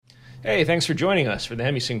Hey, thanks for joining us for the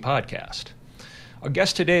HemiSync podcast. Our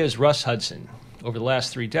guest today is Russ Hudson. Over the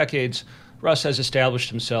last 3 decades, Russ has established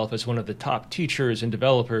himself as one of the top teachers and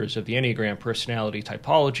developers of the Enneagram personality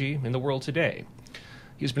typology in the world today.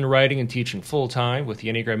 He's been writing and teaching full-time with the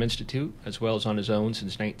Enneagram Institute, as well as on his own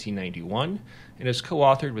since 1991, and has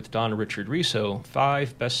co-authored with Don Richard Riso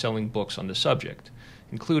 5 best-selling books on the subject,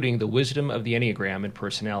 including The Wisdom of the Enneagram and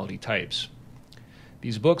Personality Types.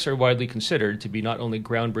 These books are widely considered to be not only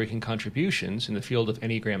groundbreaking contributions in the field of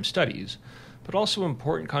Enneagram studies, but also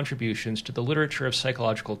important contributions to the literature of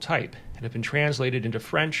psychological type and have been translated into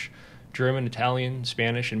French, German, Italian,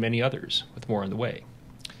 Spanish, and many others, with more on the way.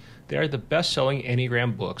 They are the best-selling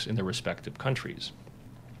Enneagram books in their respective countries.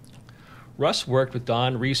 Russ worked with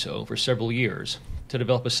Don Riso for several years to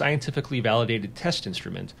develop a scientifically validated test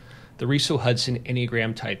instrument, the Riso-Hudson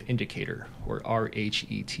Enneagram Type Indicator, or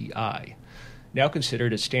RHETI, now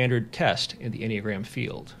considered a standard test in the Enneagram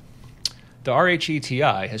field. The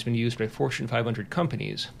RHETI has been used by Fortune 500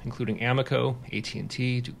 companies, including Amoco,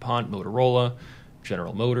 AT&T, DuPont, Motorola,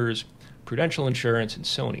 General Motors, Prudential Insurance, and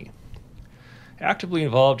Sony. Actively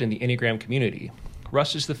involved in the Enneagram community,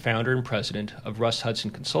 Russ is the founder and president of Russ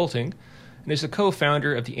Hudson Consulting and is the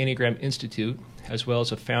co-founder of the Enneagram Institute, as well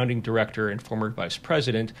as a founding director and former vice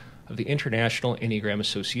president of the International Enneagram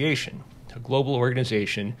Association, a global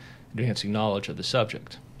organization advancing knowledge of the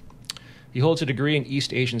subject. He holds a degree in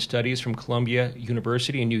East Asian Studies from Columbia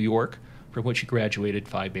University in New York, from which he graduated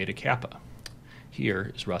Phi Beta Kappa.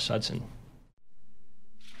 Here is Russ Hudson.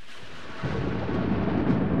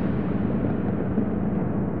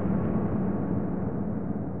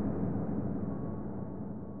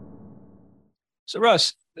 So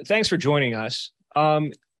Russ, thanks for joining us.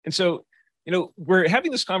 We're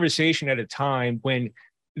having this conversation at a time when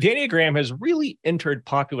the Enneagram has really entered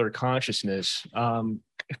popular consciousness, kind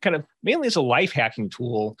of mainly as a life hacking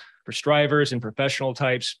tool for strivers and professional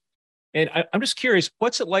types. And I'm just curious,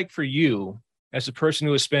 what's it like for you as a person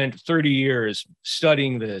who has spent 30 years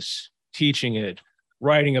studying this, teaching it,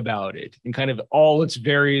 writing about it, and kind of all its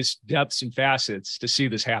various depths and facets to see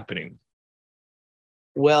this happening?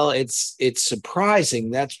 Well, it's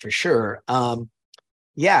surprising, that's for sure.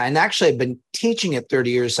 Yeah, and actually I've been teaching it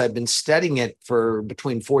 30 years. I've been studying it for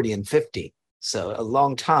between 40 and 50, so a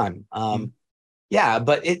long time. Yeah,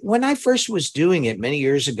 but when I first was doing it many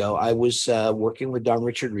years ago, I was working with Don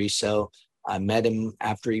Richard Riso. I met him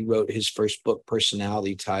after he wrote his first book,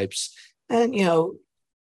 Personality Types. And,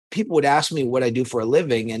 people would ask me what I do for a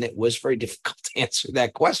living, and it was very difficult to answer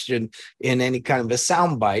that question in any kind of a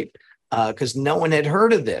soundbite, because no one had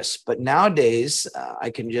heard of this. But nowadays, I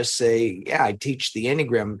can just say, yeah, I teach the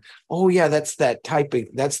Enneagram. Oh, yeah, that's that typing,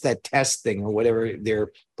 that's that test thing, or whatever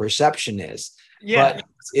their perception is. Yeah. But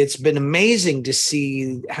it's been amazing to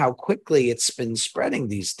see how quickly it's been spreading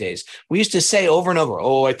these days. We used to say over and over,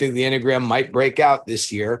 oh, I think the Enneagram might break out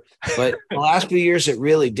this year. But the last few years, it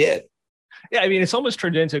really did. Yeah, I mean, it's almost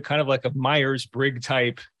turned into kind of like a Myers-Briggs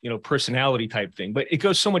type, personality type thing, but it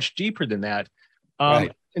goes so much deeper than that.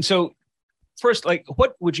 Right. And so first,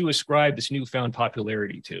 what would you ascribe this newfound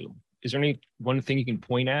popularity to? Is there any one thing you can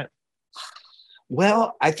point at?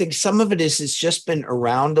 Well, I think some of it is it's just been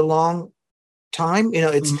around a long time.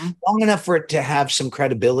 It's long enough for it to have some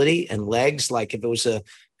credibility and legs. Like if it was a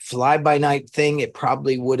fly-by-night thing, it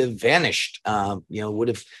probably would have vanished, would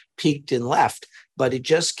have peaked and left. But it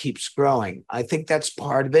just keeps growing. I think that's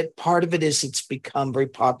part of it. Part of it is it's become very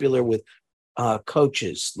popular with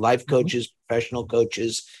coaches, life coaches, professional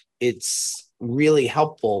coaches. It's really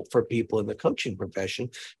helpful for people in the coaching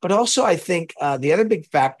profession. But also, I think the other big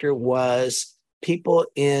factor was people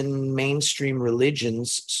in mainstream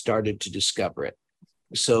religions started to discover it.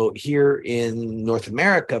 So here in North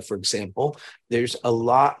America, for example, there's a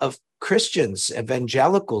lot of Christians,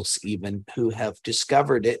 evangelicals even, who have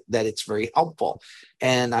discovered it, that it's very helpful.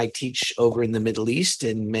 And I teach over in the Middle East,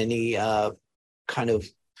 and many kind of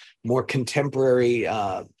more contemporary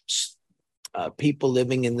people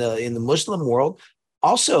living in the Muslim world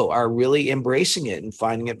also are really embracing it and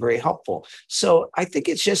finding it very helpful. So I think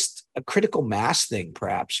it's just a critical mass thing,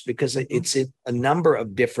 perhaps, because it's in a number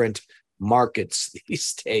of different markets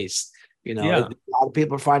these days. A lot of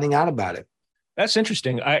people are finding out about it. That's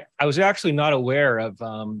interesting. I was actually not aware of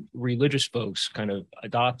religious folks kind of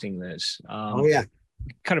adopting this.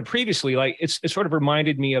 Kind of previously, it sort of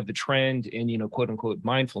reminded me of the trend in, quote unquote,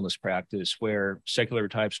 mindfulness practice, where secular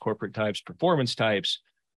types, corporate types, performance types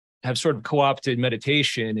have sort of co-opted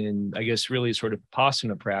meditation and I guess really sort of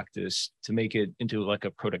Vipassana practice to make it into like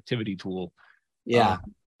a productivity tool. Yeah.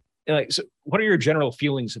 So what are your general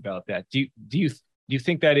feelings about that? Do you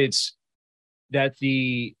think that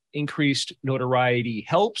the increased notoriety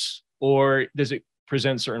helps, or does it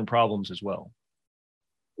present certain problems as well?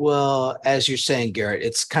 Well, as you're saying, Garrett,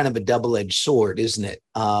 it's kind of a double-edged sword, isn't it?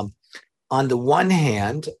 On the one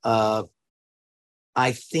hand,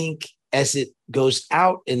 I think as it goes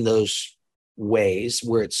out in those ways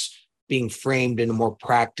where it's being framed in a more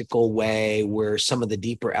practical way, where some of the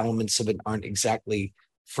deeper elements of it aren't exactly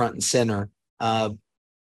front and center,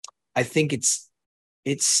 I think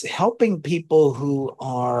it's helping people who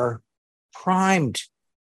are primed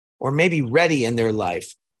or maybe ready in their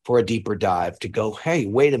life for a deeper dive to go, hey,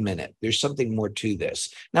 wait a minute, there's something more to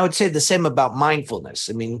this. And I would say the same about mindfulness.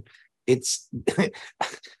 I mean, it's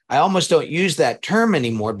I almost don't use that term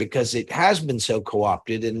anymore because it has been so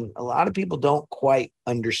co-opted and a lot of people don't quite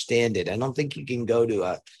understand it. I don't think you can go to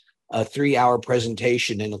a 3-hour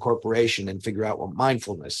presentation in a corporation and figure out what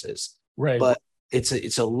mindfulness is. Right. But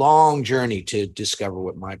it's a long journey to discover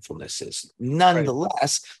what mindfulness is.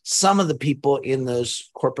 Nonetheless, some of the people in those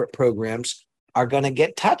corporate programs are going to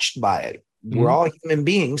get touched by it. We're all human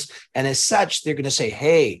beings. And as such, they're going to say,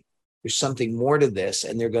 hey, there's something more to this.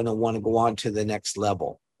 And they're going to want to go on to the next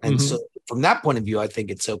level. And so from that point of view, I think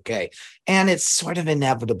it's okay. And it's sort of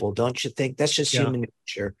inevitable, don't you think? That's just human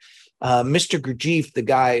nature. Mr. Gurdjieff, the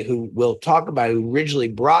guy who we'll talk about, who originally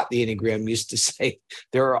brought the Enneagram, used to say,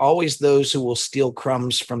 there are always those who will steal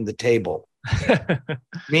crumbs from the table.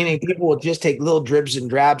 Meaning people will just take little dribs and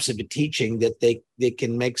drabs of a teaching that they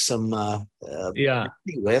can make some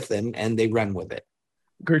with and they run with it.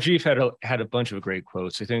 Gurdjieff had a bunch of great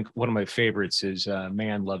quotes. I think one of my favorites is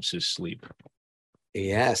man loves his sleep.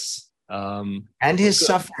 Yes. And his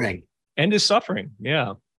suffering. And his suffering.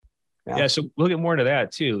 Yeah. So we'll get more into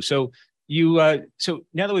that too. So so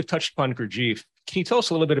now that we've touched upon Gurdjieff, can you tell us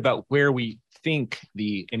a little bit about where we think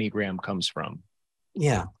the Enneagram comes from?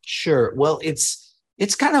 Yeah, sure. Well, it's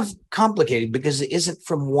kind of complicated because it isn't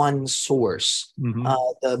from one source.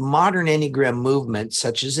 The modern Enneagram movement,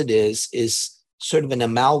 such as it is sort of an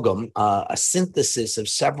amalgam, a synthesis of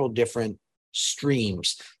several different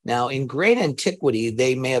streams. Now, in great antiquity,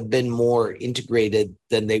 they may have been more integrated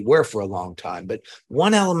than they were for a long time. But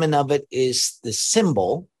one element of it is the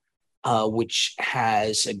symbol, which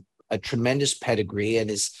has a tremendous pedigree and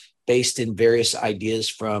is based in various ideas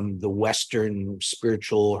from the Western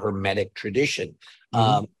spiritual Hermetic tradition.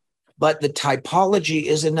 But the typology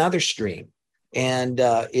is another stream. And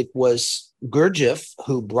it was Gurdjieff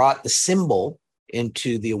who brought the symbol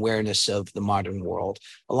into the awareness of the modern world,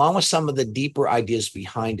 along with some of the deeper ideas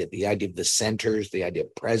behind it, the idea of the centers, the idea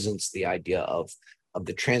of presence, the idea of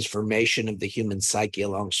the transformation of the human psyche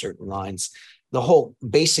along certain lines, the whole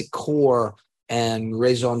basic core and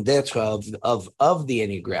raison d'etre of the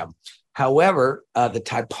Enneagram. However, the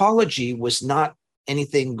typology was not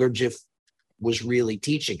anything Gurdjieff was really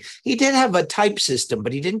teaching. He did have a type system,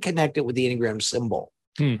 but he didn't connect it with the Enneagram symbol.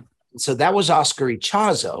 So that was Oscar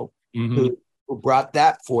Ichazo, who brought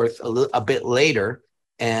that forth a bit later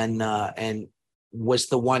and was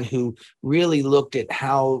the one who really looked at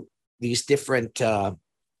how these different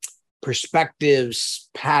perspectives,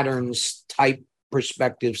 patterns, type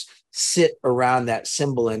perspectives sit around that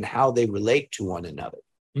symbol and how they relate to one another.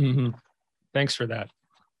 Thanks for that.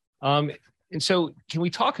 And so can we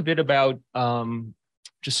talk a bit about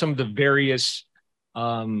just some of the various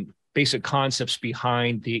basic concepts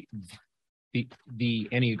behind the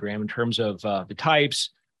Enneagram in terms of the types,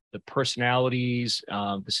 the personalities,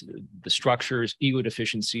 the structures, ego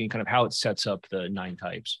deficiency, and kind of how it sets up the 9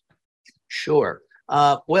 types? Sure.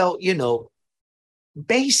 Well,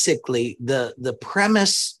 basically the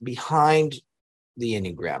premise behind the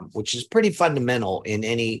Enneagram, which is pretty fundamental in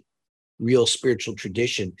any real spiritual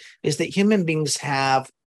tradition, is that human beings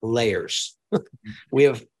have layers. We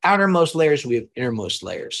have outermost layers, we have innermost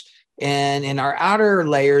layers. And in our outer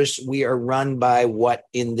layers, we are run by what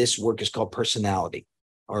in this work is called personality,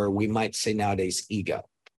 or we might say nowadays ego.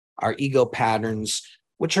 Our ego patterns,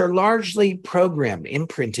 which are largely programmed,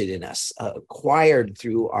 imprinted in us, acquired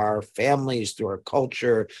through our families, through our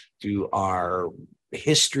culture, through our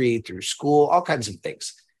history, through school, all kinds of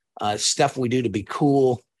things. Stuff we do to be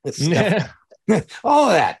cool, stuff, all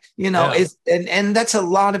of that, and that's a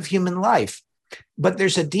lot of human life. But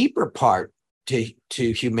there's a deeper part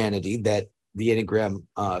to humanity that the Enneagram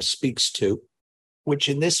speaks to, which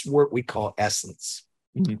in this work we call essence.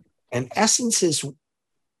 And essence is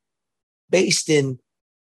based in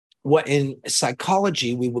what in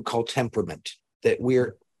psychology we would call temperament, that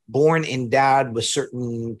we're born endowed with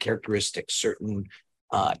certain characteristics, certain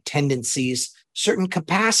tendencies, certain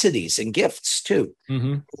capacities and gifts too.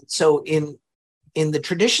 So in the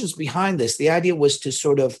traditions behind this, the idea was to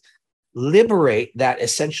sort of liberate that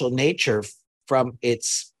essential nature from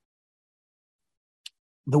its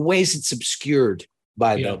the ways it's obscured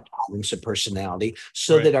by the patterns of personality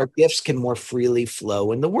so that our gifts can more freely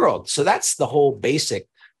flow in the world. So that's the whole basic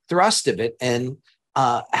thrust of it. And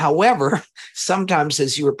however, sometimes,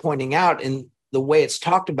 as you were pointing out, in the way it's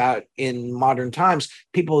talked about in modern times,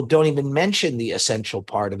 people don't even mention the essential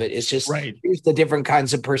part of it. It's just, here's the different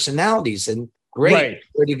kinds of personalities, and great.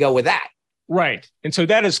 Where do you go with that? Right. And so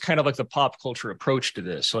that is kind of like the pop culture approach to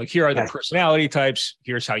this. So like, here are the personality types.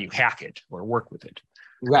 Here's how you hack it or work with it.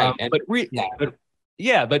 Right. But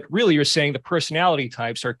really you're saying the personality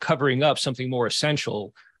types are covering up something more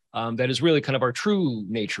essential that is really kind of our true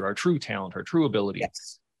nature, our true talent, our true ability.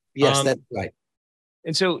 Yes, that's right.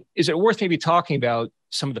 And so is it worth maybe talking about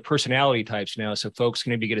some of the personality types now, so folks can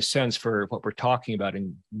maybe get a sense for what we're talking about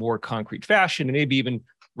in more concrete fashion, and maybe even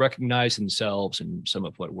recognize themselves in some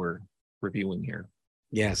of what we're reviewing here?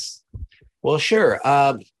 Yes. Well, sure.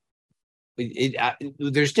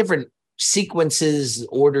 There's different sequences,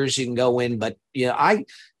 orders you can go in, but I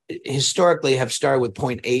historically have started with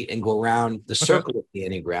 0.8 and go around the circle of the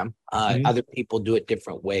Enneagram. Other people do it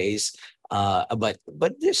different ways. But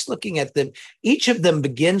just looking at them, each of them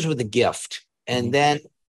begins with a gift. And then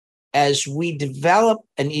as we develop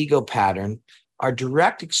an ego pattern, our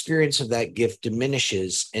direct experience of that gift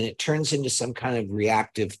diminishes and it turns into some kind of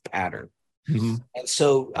reactive pattern. And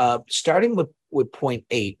so starting with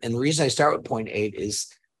 0.8, and the reason I start with 0.8 is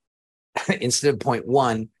instead of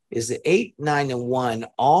 0.1 is that 8, 9, and 1,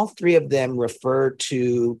 all three of them refer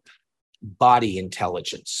to body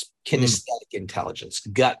intelligence, kinesthetic intelligence,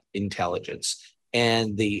 gut intelligence,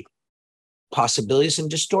 and the possibilities and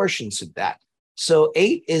distortions of that. So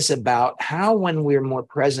 8 is about how, when we're more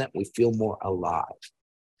present, we feel more alive.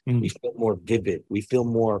 We feel more vivid. We feel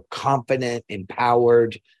more confident,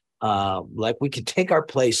 empowered, like we could take our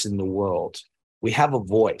place in the world. We have a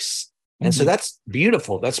voice. And so that's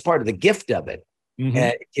beautiful. That's part of the gift of it.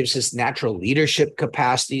 It gives us natural leadership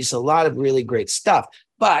capacities, a lot of really great stuff.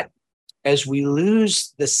 But as we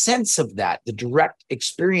lose the sense of that, the direct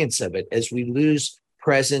experience of it, as we lose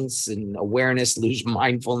presence and awareness, lose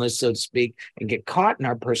mindfulness, so to speak, and get caught in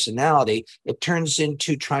our personality, it turns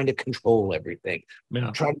into trying to control everything,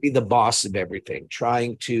 trying to be the boss of everything,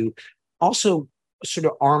 trying to also sort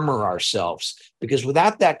of armor ourselves, because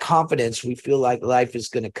without that confidence, we feel like life is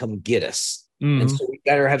going to come get us. And so we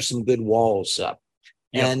better have some good walls up.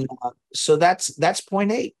 And so that's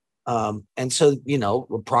 0.8. And so,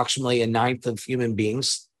 approximately a ninth of human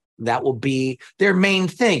beings, that will be their main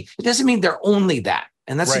thing. It doesn't mean they're only that.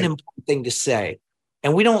 And that's an important thing to say.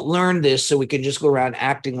 And we don't learn this so we can just go around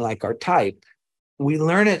acting like our type. We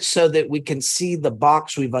learn it so that we can see the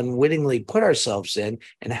box we've unwittingly put ourselves in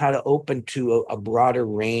and how to open to a broader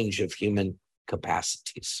range of human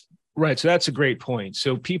capacities. Right. So that's a great point.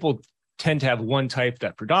 So people tend to have one type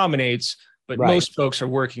that predominates, but most folks are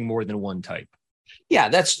working more than one type. Yeah,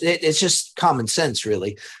 it's just common sense,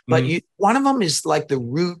 really. But one of them is like the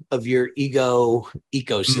root of your ego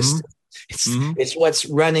ecosystem. It's what's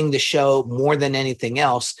running the show more than anything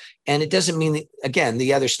else. And it doesn't mean that, again,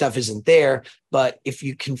 the other stuff isn't there. But if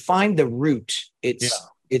you can find the root,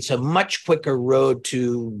 it's a much quicker road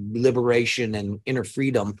to liberation and inner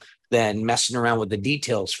freedom than messing around with the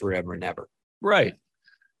details forever and ever. Right.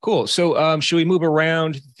 Cool. So should we move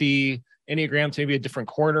around the Enneagram to maybe a different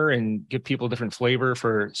corner and give people a different flavor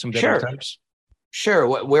for some different types? Sure.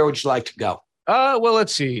 Where would you like to go? Well,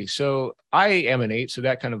 let's see. So I am an 8, so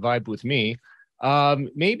that kind of vibed with me.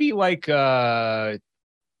 Maybe like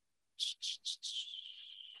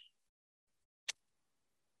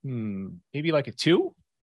maybe like a 2.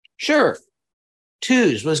 Sure.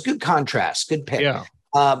 2s was good contrast. Good pick. Yeah.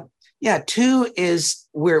 2 is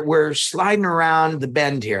we're sliding around the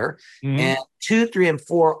bend here, and 2, 3, and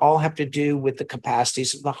 4 all have to do with the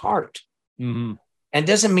capacities of the heart. And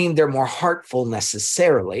doesn't mean they're more heartful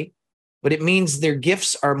necessarily, but it means their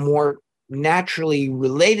gifts are more naturally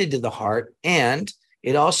related to the heart. And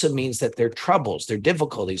it also means that their troubles, their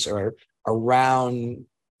difficulties are around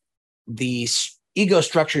these ego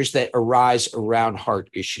structures that arise around heart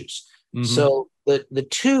issues. So the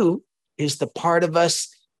 2 is the part of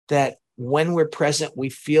us that when we're present, we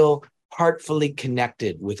feel heartfully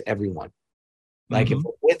connected with everyone. Like if I'm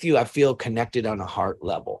with you, I feel connected on a heart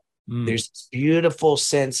level. There's this beautiful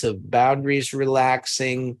sense of boundaries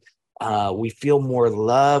relaxing. We feel more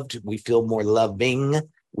loved. We feel more loving.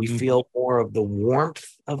 We feel more of the warmth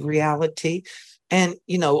of reality. And,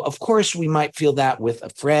 of course, we might feel that with a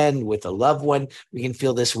friend, with a loved one. We can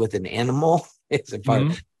feel this with an animal. It's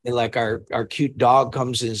like our cute dog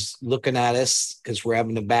comes and is looking at us because we're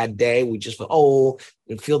having a bad day. We just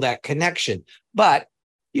feel that connection. But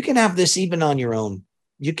you can have this even on your own.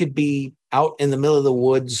 You could be out in the middle of the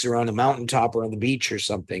woods or on a mountaintop or on the beach or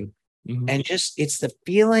something. Mm-hmm. And just, it's the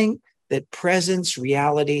feeling that presence,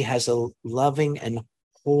 reality has a loving and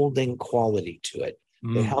holding quality to it.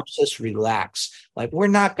 It helps us relax. Like, we're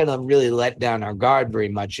not going to really let down our guard very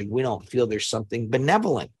much if we don't feel there's something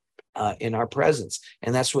benevolent in our presence.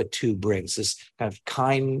 And that's what 2 brings, this kind of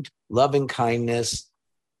kind, loving kindness,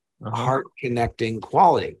 heart connecting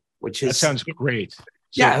quality, which is, that sounds great.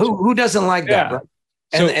 Yeah. Who doesn't like that? Right?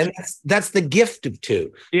 And that's the gift of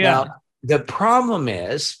 2. Yeah. Now, the problem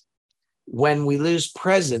is, when we lose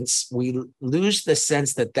presence, we lose the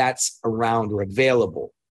sense that that's around or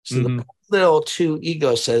available. So the little 2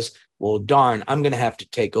 ego says, well, darn, I'm going to have to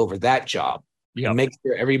take over that job. And make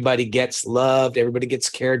sure everybody gets loved, everybody gets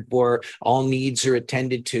cared for, all needs are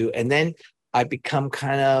attended to. And then I become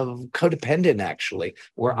kind of codependent, actually,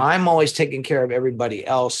 where I'm always taking care of everybody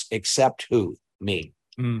else except who? Me.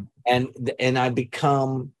 And I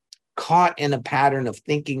become caught in a pattern of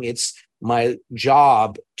thinking it's my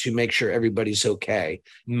job to make sure everybody's okay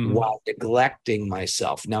while neglecting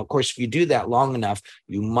myself. Now, of course, if you do that long enough,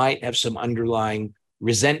 you might have some underlying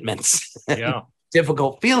resentments,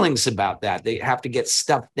 difficult feelings about that. They have to get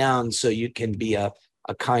stuffed down so you can be a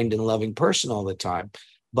kind and loving person all the time.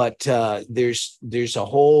 But there's a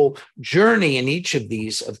whole journey in each of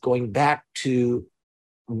these of going back to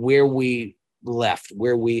where we left,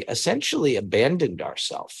 where we essentially abandoned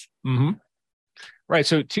ourselves. Right.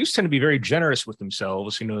 So 2s tend to be very generous with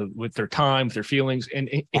themselves, with their time, with their feelings, and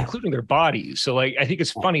including their bodies. So like, I think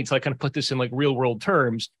it's funny to like kind of put this in like real world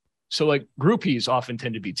terms. So like groupies often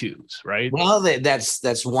tend to be 2s, right? Well,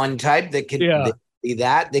 that's one type that could be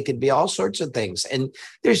that. They could be all sorts of things. And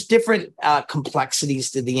there's different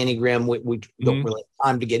complexities to the Enneagram we don't really have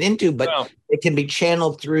time to get into, but it can be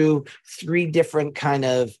channeled through 3 different kind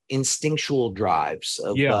of instinctual drives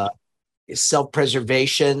of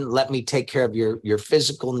self-preservation. Let me take care of your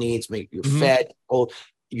physical needs, make you fed,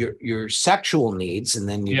 your sexual needs, and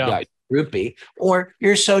then you've got groupie, or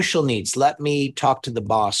your social needs. Let me talk to the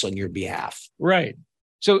boss on your behalf. Right.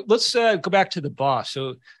 So let's go back to the boss.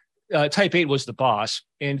 So type 8 was the boss,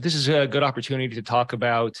 and this is a good opportunity to talk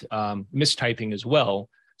about mistyping as well.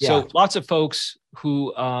 So lots of folks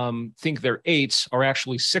who think they're 8s are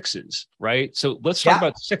actually 6s, right? So let's talk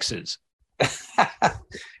about 6s.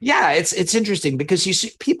 It's interesting because you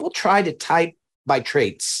see people try to type by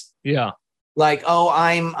traits. Like, oh,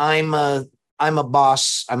 I'm a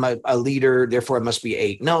boss, I'm a leader, therefore I must be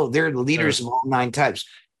 8. No, they're the leaders of all 9 types.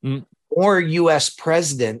 More US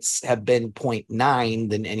presidents have been 0.9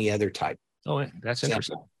 than any other type. Oh, that's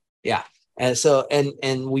interesting. Yeah. And so,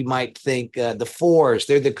 and we might think the 4s,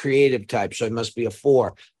 they're the creative type, so it must be a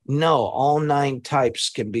 4. No, all 9 types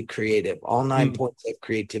can be creative. All 9 points have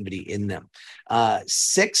creativity in them.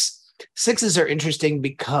 6s are interesting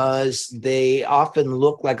because they often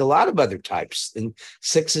look like a lot of other types, and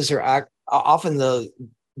 6s are often the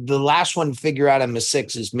last one to figure out I'm a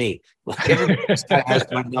 6 is me. Like, everybody has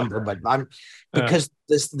my number, but I'm because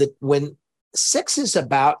when 6 is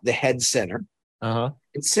about the head center, and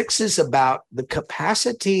 6 is about the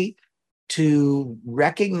capacity to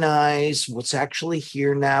recognize what's actually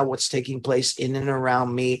here now, what's taking place in and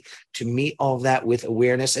around me, to meet all that with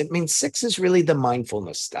awareness. I mean, 6 is really the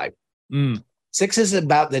mindfulness type. 6 is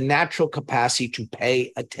about the natural capacity to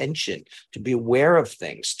pay attention, to be aware of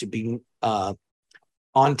things, to be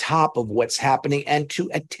on top of what's happening and to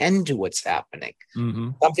attend to what's happening.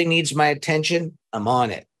 Something needs my attention, I'm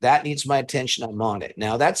on it. That needs my attention, I'm on it.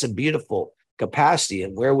 Now, that's a beautiful capacity,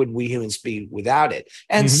 and where would we humans be without it?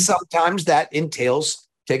 And sometimes that entails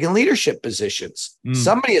taking leadership positions.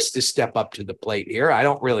 Somebody has to step up to the plate here. I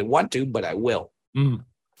don't really want to, but I will.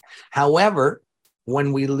 However,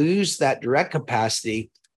 when we lose that direct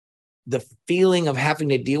capacity, the feeling of having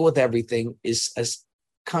to deal with everything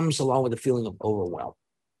comes along with a feeling of overwhelm.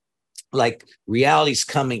 Like, reality's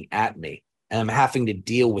coming at me and I'm having to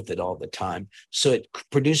deal with it all the time. So it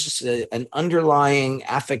produces an underlying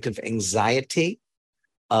affect of anxiety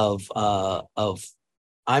of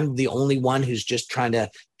I'm the only one who's just trying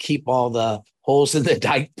to keep all the holes in the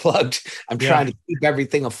dike plugged. I'm trying to keep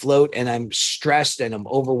everything afloat, and I'm stressed and I'm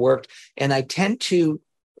overworked. And I tend to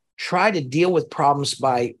try to deal with problems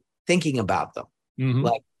by thinking about them.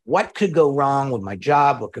 Like, what could go wrong with my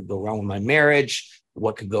job? What could go wrong with my marriage?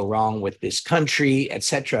 What could go wrong with this country,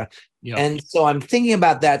 etc. And so I'm thinking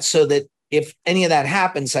about that so that if any of that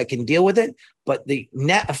happens, I can deal with it. But the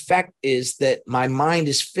net effect is that my mind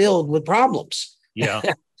is filled with problems.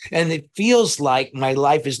 And it feels like my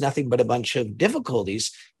life is nothing but a bunch of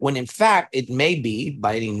difficulties, when in fact it may be,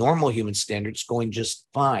 by any normal human standards, going just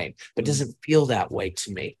fine, but doesn't feel that way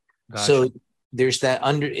to me. So there's that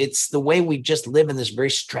it's the way we just live in this very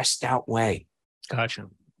stressed out way. Gotcha.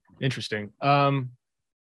 Interesting.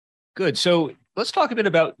 Good. So let's talk a bit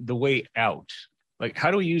about the way out. Like,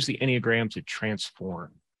 how do we use the Enneagram to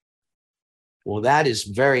transform? Well, that is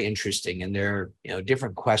very interesting. And there are,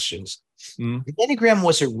 different questions. Mm. The Enneagram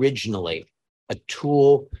was originally a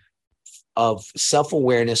tool of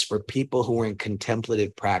self-awareness for people who were in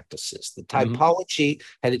contemplative practices. The typology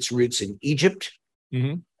had its roots in Egypt.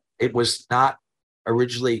 Mm-hmm. It was not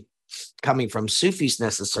originally coming from Sufis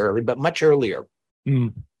necessarily, but much earlier.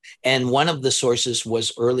 Mm. And one of the sources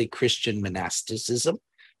was early Christian monasticism,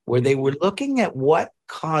 where they were looking at what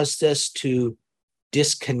caused us to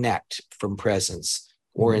disconnect from presence,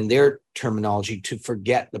 or in their terminology, to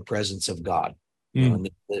forget the presence of God, in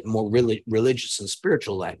the more religious and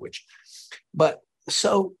spiritual language. But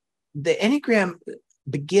so the Enneagram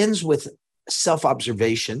begins with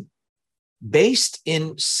self-observation based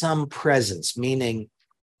in some presence, meaning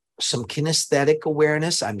some kinesthetic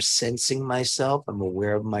awareness. I'm sensing myself. I'm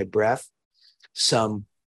aware of my breath. Some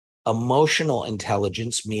emotional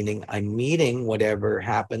intelligence, meaning I'm meeting whatever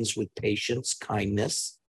happens with patience,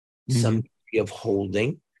 kindness, some degree of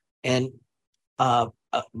holding, and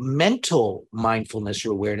mental mindfulness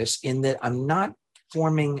or awareness in that I'm not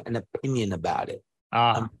forming an opinion about it.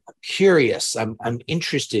 I'm curious. I'm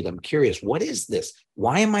interested. I'm curious. What is this?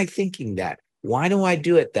 Why am I thinking that? Why do I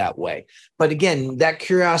do it that way? But again, that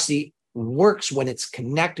curiosity works when it's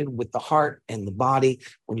connected with the heart and the body.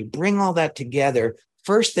 When you bring all that together,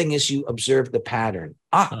 first thing is you observe the pattern.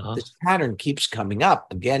 This pattern keeps coming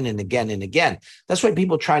up again and again and again. That's why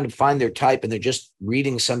people trying to find their type and they're just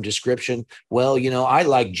reading some description. Well, I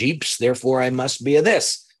like Jeeps, therefore I must be a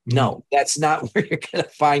this. No, that's not where you're going to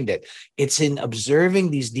find it. It's in observing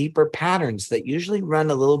these deeper patterns that usually run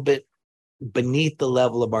a little bit beneath the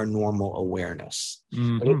level of our normal awareness.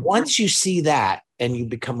 But once you see that and you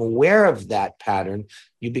become aware of that pattern,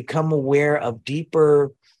 you become aware of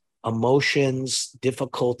deeper emotions,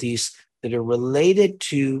 difficulties that are related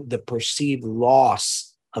to the perceived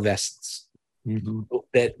loss of essence.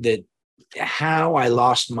 That how I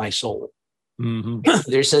lost my soul.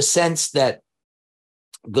 There's a sense that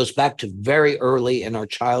goes back to very early in our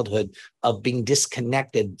childhood of being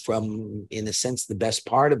disconnected from, in a sense, the best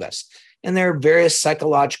part of us. And there are various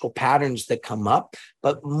psychological patterns that come up,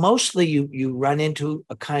 but mostly you run into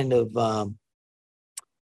a kind of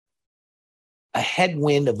a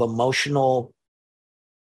headwind of emotional,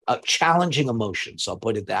 challenging emotions. I'll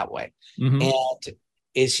put it that way. And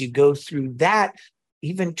as you go through that,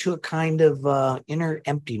 even to a kind of inner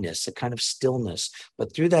emptiness, a kind of stillness,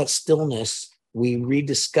 but through that stillness, we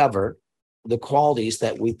rediscover the qualities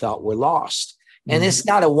that we thought were lost. And it's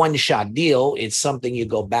not a one-shot deal. It's something you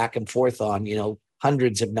go back and forth on,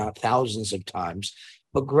 hundreds, if not thousands of times.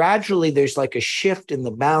 But gradually, there's like a shift in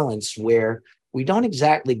the balance where we don't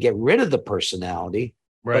exactly get rid of the personality,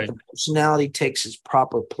 but the personality takes its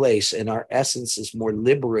proper place and our essence is more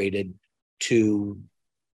liberated to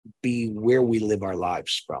be where we live our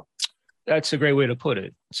lives from. That's a great way to put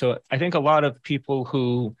it. So I think a lot of people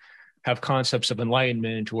who have concepts of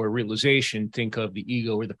enlightenment or realization think of the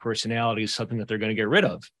ego or the personality as something that they're going to get rid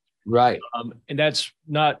of. Right. And that's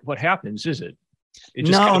not what happens, is it?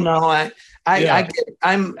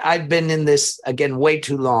 I've been in this again way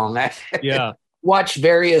too long. Yeah. Watch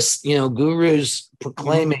various, gurus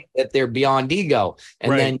proclaiming that they're beyond ego.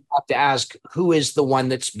 And then you have to ask, who is the one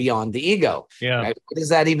that's beyond the ego? Yeah. Right? What does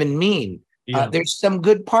that even mean? There's some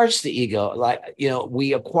good parts to the ego. Like,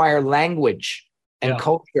 we acquire language and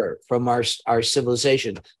culture from our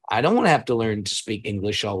civilization. I don't want to have to learn to speak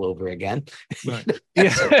English all over again. Right.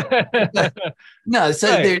 No, so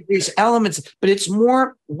there's elements, but it's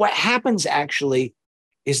more what happens actually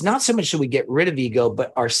is not so much that we get rid of ego,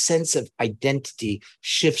 but our sense of identity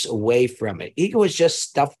shifts away from it. Ego is just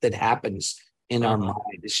stuff that happens in our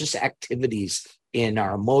mind. It's just activities in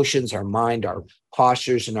our emotions, our mind, our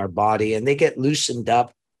postures, and our body, and they get loosened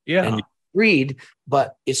up and freed.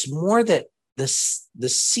 But it's more that the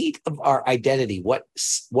seat of our identity, what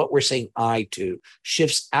we're saying I to,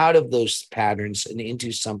 shifts out of those patterns and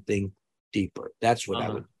into something deeper. That's what I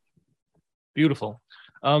would. Beautiful.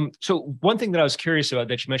 So one thing that I was curious about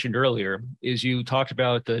that you mentioned earlier is you talked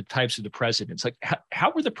about the types of the presidents. Like,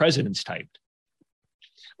 how were the presidents typed?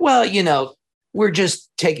 Well, we're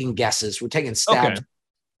just taking guesses. We're taking stabs. Okay.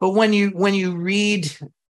 But when you read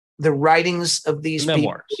the writings of these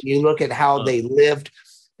people, you look at how they lived.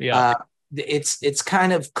 It's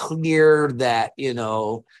kind of clear that,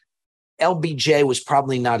 LBJ was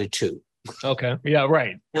probably not a 2. Okay. Yeah.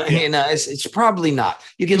 Right. It's probably not.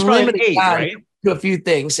 You can limit it 8, right? to a few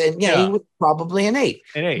things, and he was probably an 8.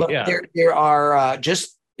 An 8, but there are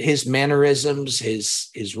just his mannerisms,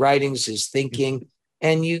 his writings, his thinking,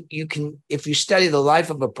 and you can, if you study the life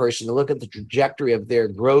of a person, to look at the trajectory of their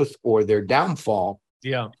growth or their downfall.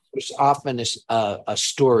 There's often a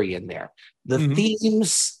story in there. The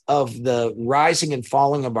themes of the rising and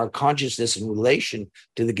falling of our consciousness in relation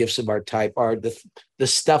to the gifts of our type are the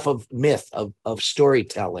stuff of myth, of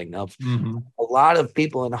storytelling, of a lot of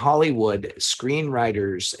people in Hollywood,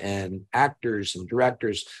 screenwriters and actors and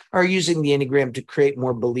directors, are using the Enneagram to create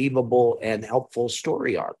more believable and helpful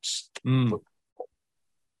story arcs.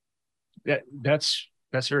 That's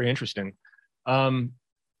very interesting.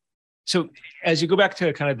 So as you go back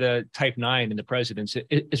to kind of the type 9 and the presidents,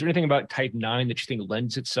 is there anything about type 9 that you think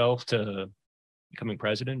lends itself to becoming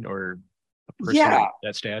president or a person of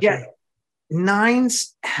that stature? Yeah.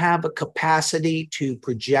 9s have a capacity to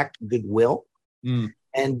project goodwill,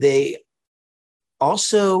 and they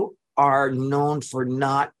also are known for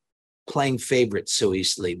not playing favorites so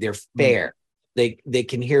easily. They're fair. They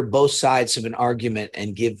can hear both sides of an argument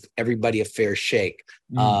and give everybody a fair shake.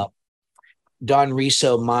 Don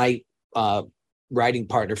Riso, my writing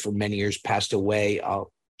partner for many years, passed away.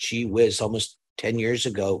 Gee whiz, almost 10 years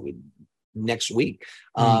ago next week.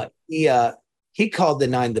 He called the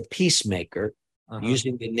 9 the peacemaker,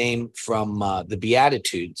 using the name from the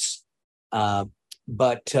Beatitudes.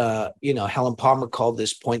 But Helen Palmer called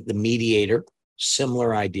this point the mediator,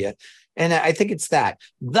 similar idea. And I think it's that.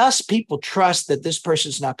 Thus, people trust that this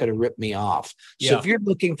person's not going to rip me off. So if you're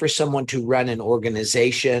looking for someone to run an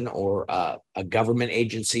organization or a government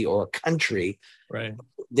agency or a country, right?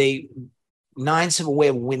 9s have a way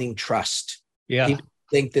of winning trust. People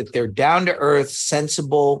think that they're down to earth,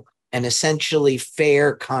 sensible, and essentially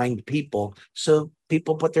fair, kind people. So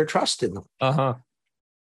people put their trust in them.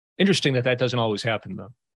 Interesting that doesn't always happen,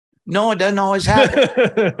 though. No, it doesn't always happen.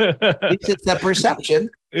 It's the perception.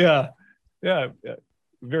 Yeah,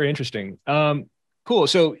 very interesting. Cool.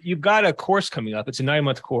 So you've got a course coming up. It's a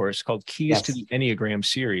 9-month course called Keys to the Enneagram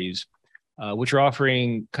series, which you're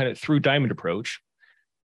offering kind of through Diamond Approach.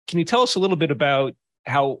 Can you tell us a little bit about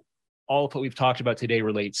how all of what we've talked about today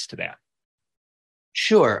relates to that?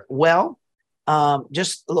 Sure. Well,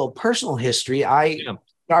 just a little personal history. I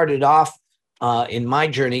started off in my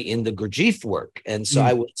journey in the Gurdjieff work. And so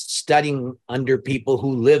I was studying under people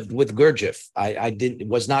who lived with Gurdjieff. It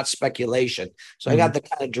was not speculation. So I got the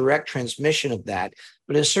kind of direct transmission of that.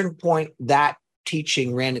 But at a certain point, that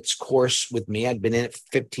teaching ran its course with me. I'd been in it for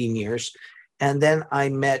 15 years. And then I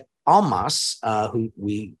met Almas,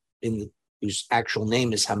 whose actual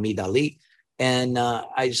name is Hamid Ali. And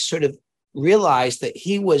I sort of realized that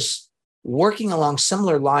he was working along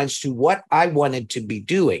similar lines to what I wanted to be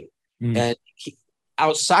doing. And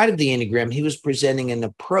outside of the Enneagram, he was presenting an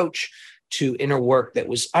approach to inner work that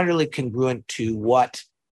was utterly congruent to what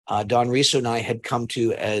Don Riso and I had come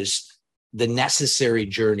to as the necessary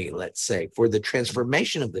journey, let's say, for the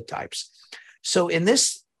transformation of the types. So in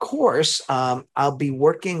this course, I'll be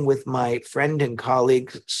working with my friend and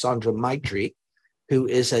colleague, Sandra Maitri, who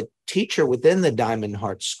is a teacher within the Diamond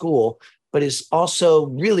Heart School, but is also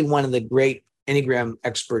really one of the great Enneagram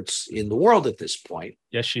experts in the world at this point.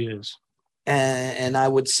 Yes, she is. And I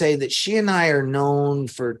would say that she and I are known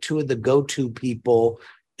for two of the go-to people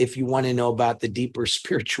if you want to know about the deeper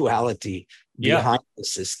spirituality behind the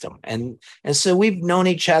system. And so we've known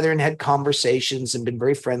each other and had conversations and been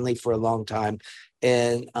very friendly for a long time.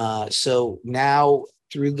 And so now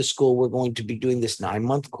through the school, we're going to be doing this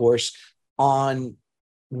 9-month course on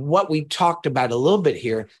what we talked about a little bit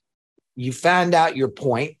here. You found out your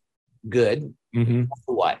point. Good.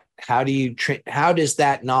 What? How does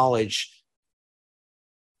that knowledge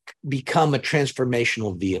become a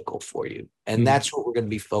transformational vehicle for you? And that's what we're going to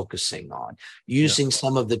be focusing on, using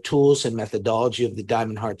some of the tools and methodology of the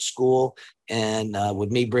Diamond Heart School, and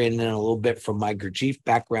with me bringing in a little bit from my Gurdjieff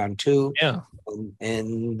background too.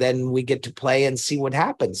 And then we get to play and see what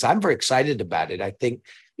happens. I'm very excited about it. I think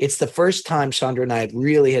it's the first time Sandra and I have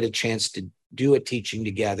really had a chance to do a teaching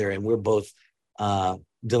together, and we're both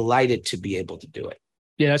delighted to be able to do it.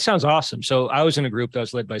 Yeah, that sounds awesome. So I was in a group that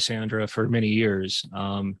was led by Sandra for many years.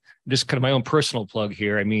 Just kind of my own personal plug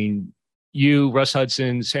here. I mean, you, Russ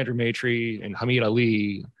Hudson, Sandra Maitri, and Hamid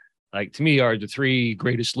Ali, like to me, are the 3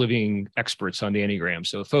 greatest living experts on the Enneagram.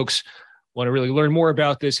 So if folks want to really learn more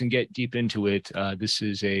about this and get deep into it, this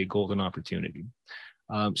is a golden opportunity.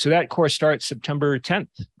 So that course starts September 10th,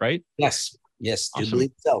 right? Yes, awesome. Do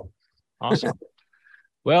believe so. Awesome.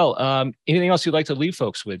 Well, anything else you'd like to leave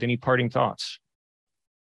folks with? Any parting thoughts?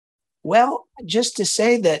 Well, just to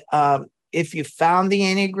say that if you found the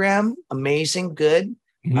Enneagram, amazing, good.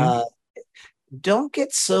 don't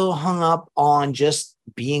get so hung up on just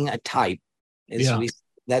being a type.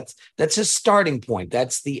 That's a starting point.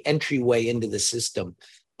 That's the entryway into the system.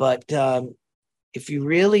 But if you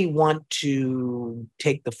really want to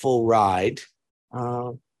take the full ride,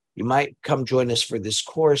 you might come join us for this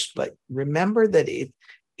course. But remember that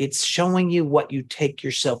it's showing you what you take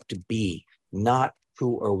yourself to be, not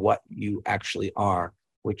who or what you actually are,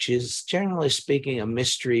 which is, generally speaking, a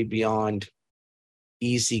mystery beyond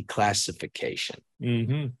easy classification.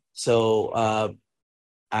 Mm-hmm. So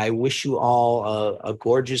I wish you all a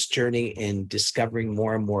gorgeous journey in discovering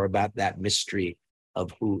more and more about that mystery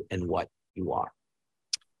of who and what you are.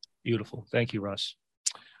 Beautiful. Thank you, Russ.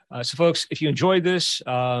 So folks, if you enjoyed this,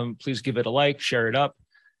 please give it a like, share it up.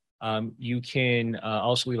 You can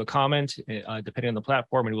also leave a comment depending on the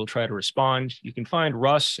platform, and we'll try to respond. You can find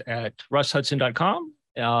Russ at russhudson.com.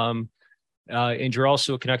 And you're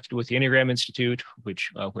also connected with the Enneagram Institute,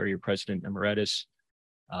 which where you're president emeritus.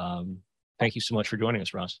 Thank you so much for joining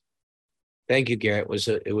us, Russ. Thank you, Garrett.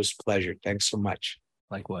 It was a pleasure. Thanks so much.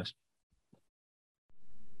 Likewise.